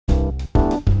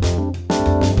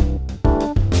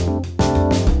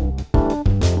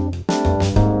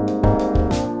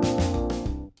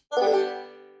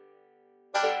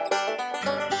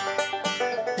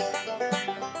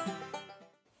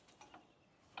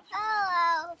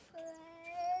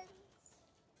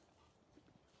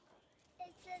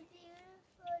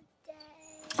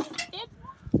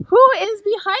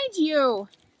feed you?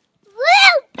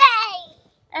 Ruby!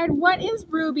 And what is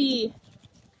Ruby?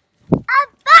 A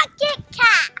bucket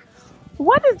calf.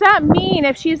 What does that mean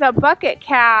if she's a bucket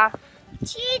calf?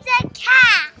 She's a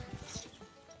calf.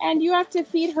 And you have to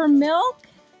feed her milk?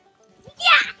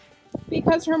 Yeah.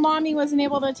 Because her mommy wasn't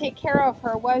able to take care of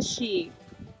her, was she?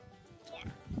 Yeah.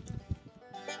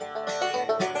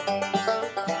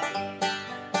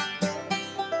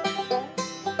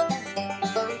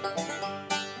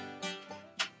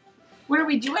 What are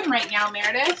we doing right now,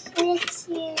 Meredith?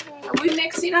 Mixing. Are we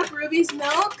mixing up Ruby's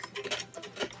milk?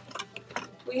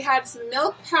 We had some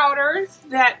milk powder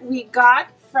that we got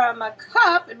from a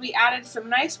cup, and we added some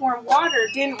nice warm water,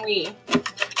 didn't we?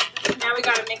 Now we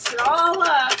gotta mix it all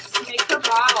up to make her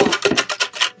bottle.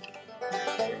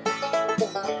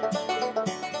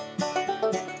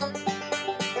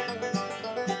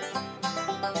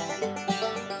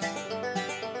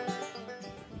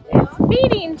 It's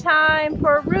feeding time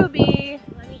for Ruby.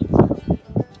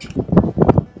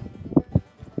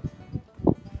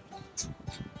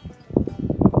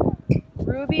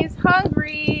 Ruby's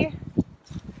hungry.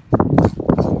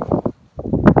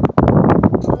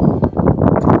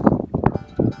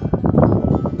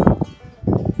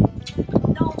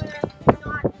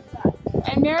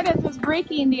 And Meredith was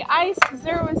breaking the ice because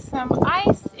there was some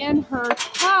ice in her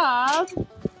tub.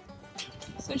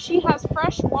 So she has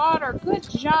fresh water. Good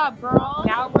job, girl.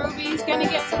 Now Ruby's gonna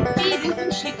get some feed,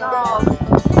 isn't she, girls?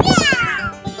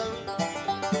 Yeah!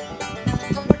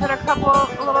 Put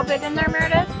a little bit in there,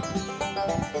 Meredith.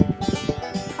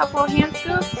 A couple hand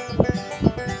scoops.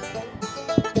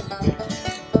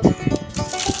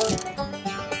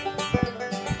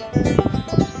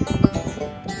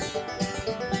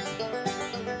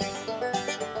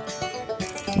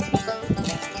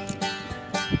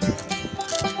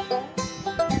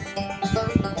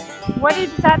 What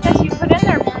is that you put in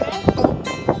there, Meredith?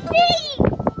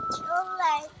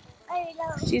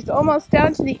 She's almost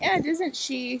down to the end, isn't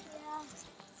she? Yeah.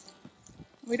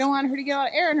 We don't want her to get all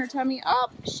air in her tummy. Oh,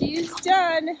 she's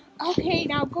done. Okay,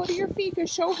 now go to your feed and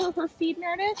show her her feed,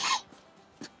 Meredith.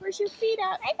 Where's your feed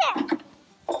at? Right there.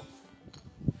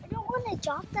 I don't want to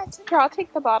drop that. Here, I'll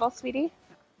take the bottle, sweetie.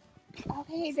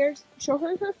 Okay, show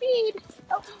her her feed.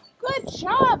 Oh, good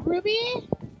job, Ruby.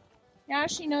 Now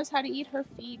she knows how to eat her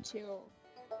feed, too.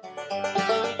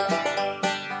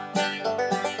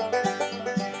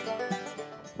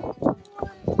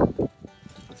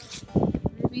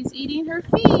 Ruby's eating her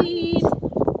feed.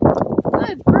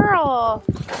 Good girl.